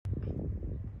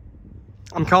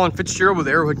I'm Colin Fitzgerald with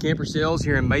Arrowhead Camper Sales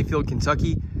here in Mayfield,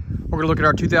 Kentucky. We're going to look at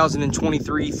our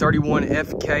 2023 31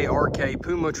 FKRK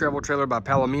Puma travel trailer by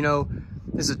Palomino.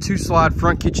 This is a 2-slide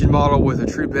front kitchen model with a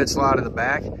true bed slide in the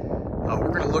back.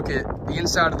 We're going to look at the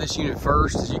inside of this unit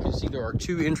first. As you can see, there are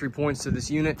 2 entry points to this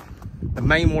unit. The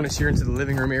main one is here into the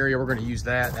living room area. We're going to use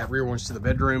that. That rear one's to the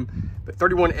bedroom. But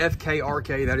 31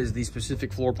 FKRK, that is the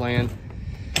specific floor plan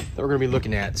that we're going to be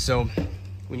looking at. So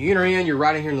when you enter in, you're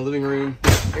right in here in the living room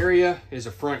area. It is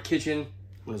a front kitchen.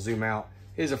 I'm going to zoom out.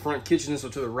 It is a front kitchen, so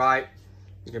to the right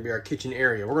is going to be our kitchen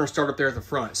area. We're going to start up there at the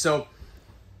front. So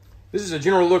this is a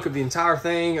general look of the entire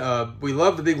thing. We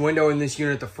love the big window in this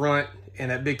unit at the front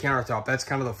and that big countertop. That's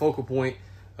kind of the focal point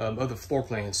of the floor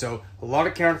plan. So a lot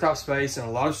of countertop space and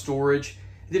a lot of storage.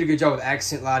 They did a good job with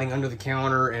accent lighting under the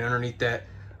counter and underneath that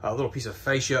little piece of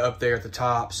fascia up there at the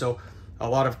top. So a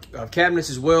lot of cabinets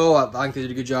as well. I think they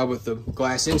did a good job with the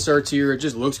glass inserts here. It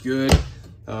just looks good.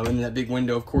 And that big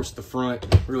window, of course, at the front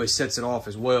really sets it off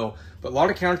as well. But a lot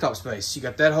of countertop space. You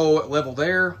got that whole level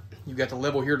there. You've got the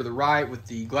level here to the right with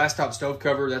the glass top stove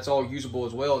cover. That's all usable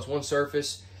as well. It's one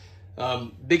surface.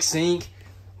 Big sink,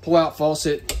 pull-out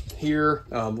faucet here.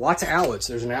 Lots of outlets.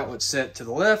 There's an outlet set to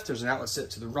the left. There's an outlet set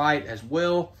to the right as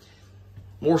well.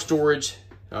 More storage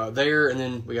there. And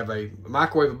then we have a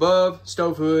microwave above,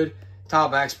 stove hood, tile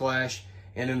backsplash,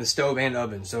 and then the stove and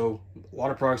oven. So a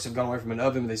lot of products have gone away from an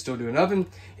oven, but they still do an oven.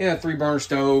 And a 3-burner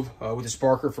stove with a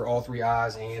sparker for all 3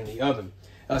 eyes and the oven.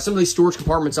 Some of these storage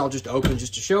compartments I'll just open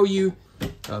just to show you.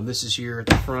 This is here at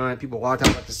the front. People a lot of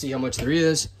times like to see how much there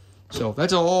is. So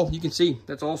that's all you can see.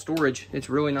 That's all storage. It's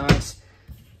really nice.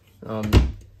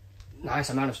 Nice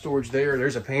amount of storage there.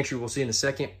 There's a pantry we'll see in a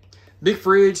second. Big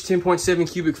fridge,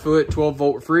 10.7 cubic foot,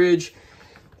 12-volt fridge.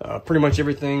 Pretty much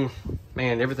everything,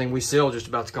 man, everything we sell just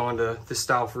about to go into this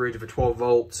style fridge of a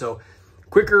 12-volt. So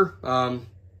quicker,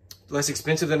 less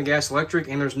expensive than a gas electric,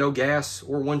 and there's no gas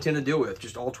or 110 to deal with,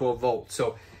 just all 12 volts.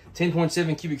 So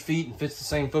 10.7 cubic feet and fits the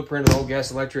same footprint of the old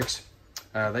gas electrics.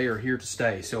 They are here to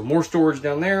stay. So more storage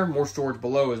down there, more storage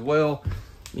below as well.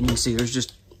 And you can see there's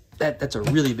just, that's a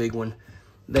really big one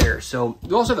there. So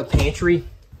you also have a pantry,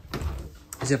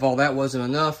 as if all that wasn't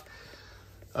enough.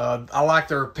 I like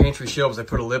their pantry shelves. They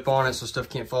put a lip on it so stuff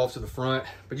can't fall to the front.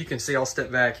 But you can see, I'll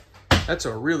step back. That's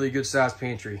a really good sized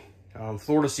pantry.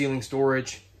 Floor to ceiling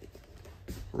storage.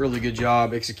 Really good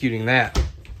job executing that.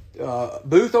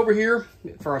 Booth over here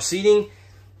for our seating.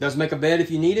 Does make a bed if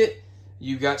you need it.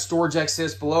 You've got storage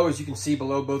access below. As you can see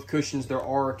below both cushions, there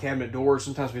are cabinet doors.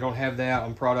 Sometimes we don't have that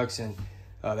on products, and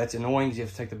that's annoying because you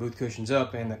have to take the booth cushions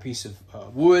up and that piece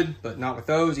of wood, but not with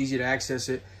those. Easy to access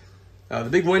it. The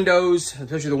big windows,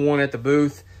 especially the one at the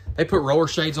booth, they put roller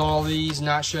shades on all these,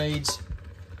 night shades,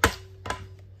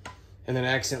 and then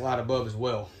accent light above as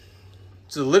well.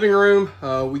 So the living room,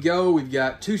 we've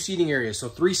got 2 seating areas, so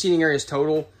 3 seating areas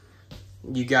total.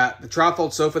 You got the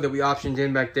trifold sofa that we optioned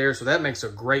in back there, so that makes a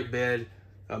great bed,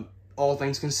 all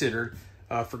things considered,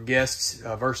 for guests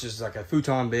versus like a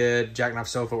futon bed, jackknife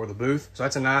sofa, or the booth. So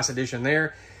that's a nice addition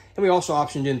there. And we also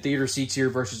optioned in theater seats here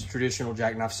versus a traditional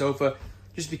jackknife sofa,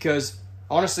 just because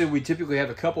honestly we typically have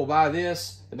a couple buy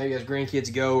this, and maybe as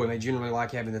grandkids go, and they generally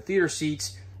like having the theater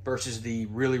seats versus the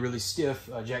really stiff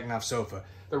jackknife sofa.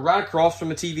 They're right across from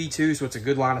the TV too, so it's a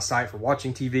good line of sight for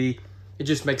watching TV. It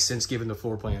just makes sense given the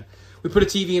floor plan. We put a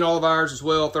TV in all of ours as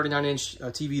well, 39-inch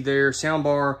TV there, sound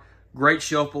bar, great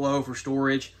shelf below for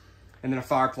storage, and then a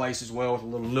fireplace as well with a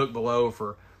little nook below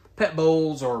for pet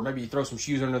bowls, or maybe you throw some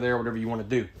shoes under there, whatever you want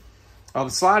to do. The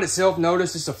slide itself,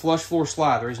 notice it's a flush floor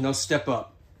slide. There is no step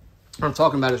up. What I'm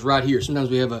talking about is right here. Sometimes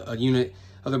we have a unit,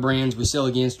 other brands we sell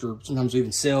against, or sometimes we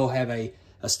even sell, have a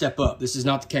step up. This is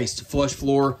not the case. It's a flush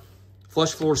floor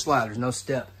slide. There's no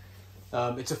step.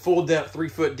 It's a full depth,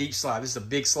 3-foot deep slide. This is a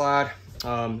big slide,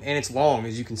 and it's long,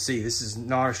 as you can see. This is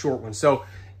not a short one. So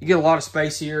you get a lot of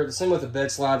space here. The same with the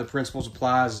bed slide, the principles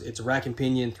applies. It's a rack and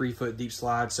pinion, 3-foot deep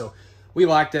slide. So we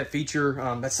like that feature.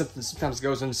 That's something that sometimes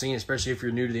goes unseen, especially if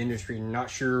you're new to the industry and you're not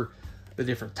sure the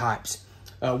different types.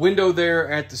 Window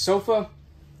there at the sofa,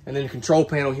 and then a control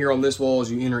panel here on this wall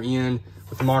as you enter in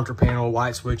with the monitor panel,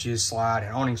 light switches, slide,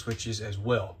 and awning switches as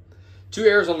well. 2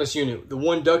 airs on this unit. The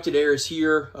one ducted air is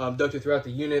here, ducted throughout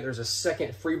the unit. There's a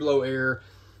second free blow air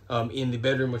in the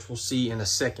bedroom, which we'll see in a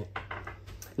second.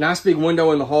 Nice big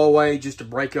window in the hallway just to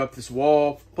break up this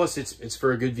wall. Plus, it's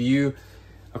for a good view.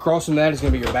 Across from that is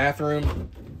going to be your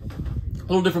bathroom. A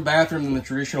little different bathroom than the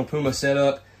traditional Puma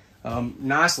setup.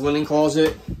 Nice linen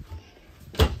closet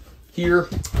here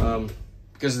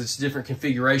because it's a different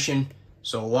configuration.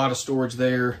 So a lot of storage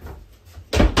there.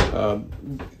 The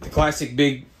classic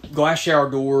big glass shower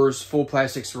doors, full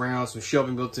plastic surround, some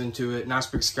shelving built into it. Nice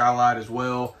big skylight as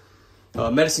well.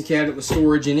 Medicine cabinet with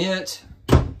storage in it.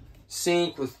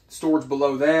 Sink with storage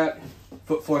below that.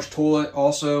 Foot flush toilet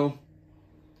also.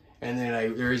 And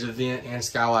then there is a vent and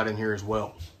skylight in here as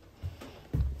well.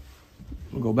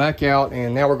 We'll go back out,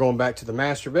 and now we're going back to the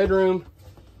master bedroom.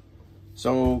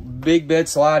 So big bed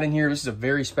slide in here. This is a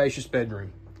very spacious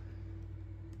bedroom.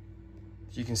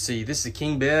 As you can see, this is a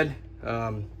king bed.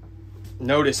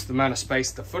 Notice the amount of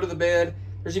space at the foot of the bed.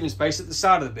 There's even space at the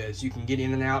side of the bed, so you can get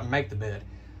in and out and make the bed.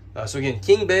 So again,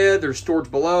 king bed, there's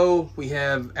storage below. We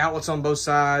have outlets on both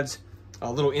sides.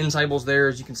 Little end tables there,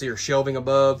 as you can see, are shelving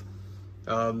above.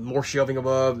 More shelving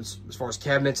above as far as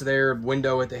cabinets there,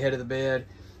 window at the head of the bed.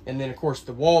 And then, of course,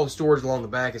 the wall of storage along the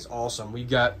back is awesome. We've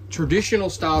got traditional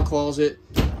style closet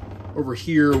over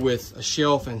here with a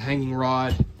shelf and hanging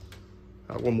rod.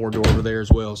 One more door over there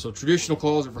as well. So traditional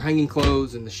closet for hanging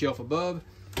clothes and the shelf above.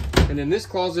 And then this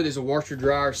closet is a washer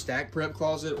dryer stack prep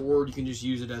closet, or you can just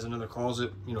use it as another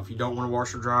closet, you know, if you don't want a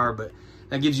washer dryer. But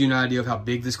that gives you an idea of how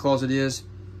big this closet is.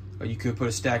 You could put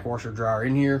a stack washer dryer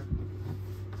in here.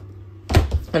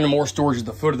 And then more storage at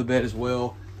the foot of the bed as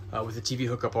well, with the TV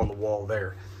hookup on the wall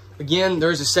there. Again,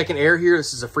 there's a second air here.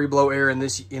 This is a free blow air in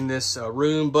this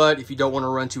room, but if you don't want to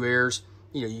run two airs,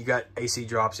 you know, you got AC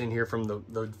drops in here from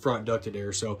the front ducted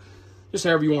air. So just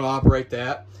however you want to operate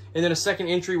that. And then a second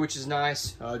entry, which is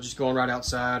nice, just going right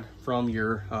outside from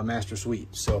your master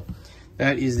suite. So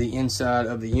that is the inside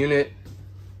of the unit.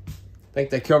 I think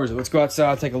that covers it. Let's go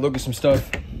outside, take a look at some stuff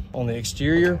on the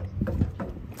exterior.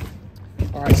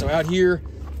 All right, so out here,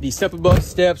 the step above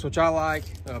steps, which I like,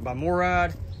 by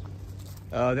Moride.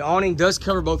 The awning does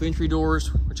cover both entry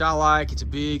doors, which I like. It's a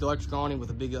big electric awning with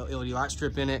a big LED light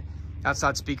strip in it.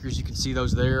 Outside speakers, you can see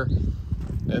those there.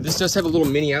 This does have a little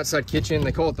mini outside kitchen.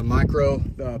 They call it the Micro.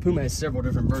 Puma has several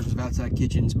different versions of outside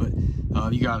kitchens, but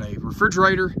you got a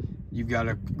refrigerator. You've got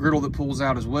a griddle that pulls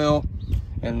out as well.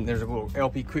 And there's a little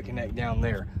LP quick connect down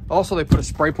there. Also, they put a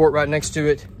spray port right next to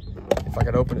it. If I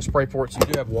could open a spray port, so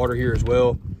you do have water here as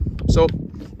well. So,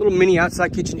 little mini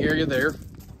outside kitchen area there.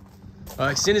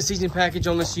 Extended seasoning package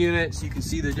on this unit, so you can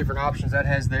see the different options that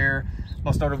has there.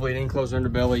 Most notably an enclosed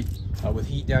underbelly with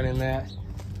heat down in that.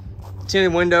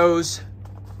 Tinted windows.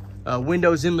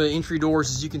 Windows in the entry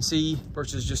doors, as you can see,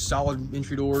 versus just solid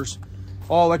entry doors.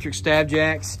 All electric stab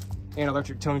jacks and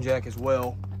electric tongue jack as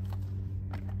well.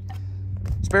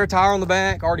 Spare tire on the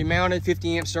back, already mounted,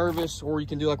 50 amp service, or you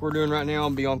can do like we're doing right now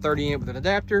and be on 30 amp with an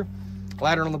adapter.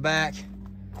 Ladder on the back.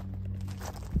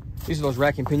 These are those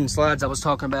rack and pinion slides I was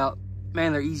talking about.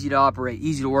 Man, they're easy to operate,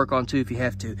 easy to work on too if you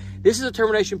have to. This is a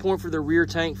termination point for the rear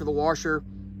tank for the washer.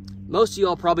 Most of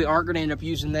y'all probably aren't going to end up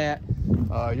using that.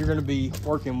 You're going to be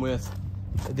working with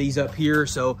these up here.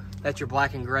 So that's your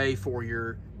black and gray for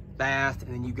your bath,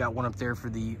 and then you've got one up there for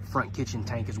the front kitchen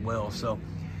tank as well. So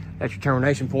that's your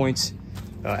termination points.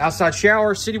 Outside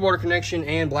shower, city water connection,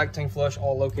 and black tank flush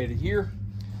all located here.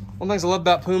 One of the things I love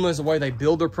about Puma is the way they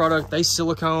build their product. They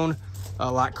silicone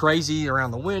like crazy around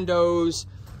the windows,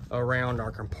 around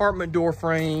our compartment door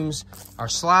frames, our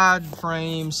slide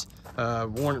frames,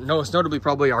 notably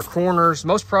probably our corners.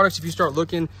 Most products, if you start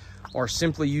looking, are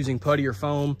simply using putty or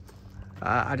foam.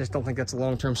 I just don't think that's a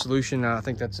long-term solution. I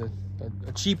think that's a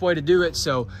cheap way to do it.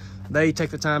 So they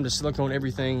take the time to silicone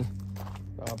everything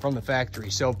from the factory.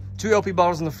 So 2 LP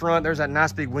bottles in the front. There's that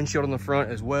nice big windshield on the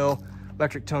front as well.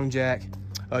 Electric tongue jack,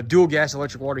 dual gas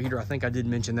electric water heater. I think I did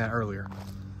mention that earlier.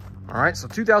 All right, so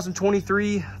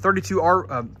 2023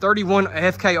 31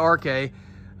 FK RK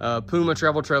Puma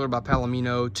travel trailer by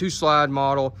Palomino, 2-slide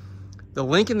model. The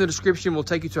link in the description will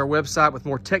take you to our website with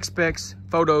more tech specs,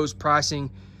 photos,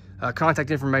 pricing,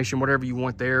 contact information, whatever you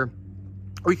want there.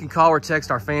 Or you can call or text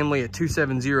our family at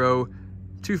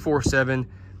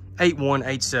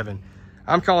 270-247-8187.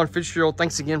 I'm Colin Fitzgerald.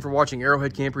 Thanks again for watching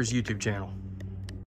Arrowhead Campers YouTube channel.